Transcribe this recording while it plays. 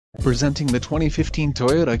Presenting the 2015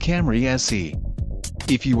 Toyota Camry SE.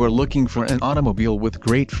 If you are looking for an automobile with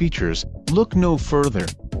great features, look no further.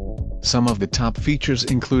 Some of the top features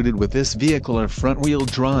included with this vehicle are front-wheel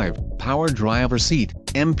drive, power driver seat,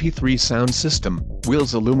 MP3 sound system,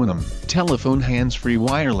 wheels aluminum, telephone hands-free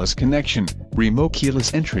wireless connection, remote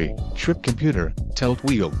keyless entry, trip computer, tilt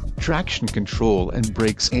wheel, traction control and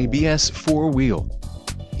brakes ABS 4-wheel.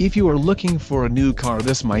 If you are looking for a new car,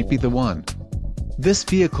 this might be the one. This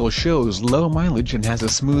vehicle shows low mileage and has a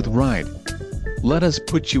smooth ride. Let us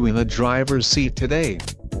put you in the driver's seat today.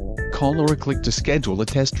 Call or click to schedule a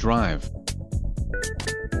test drive.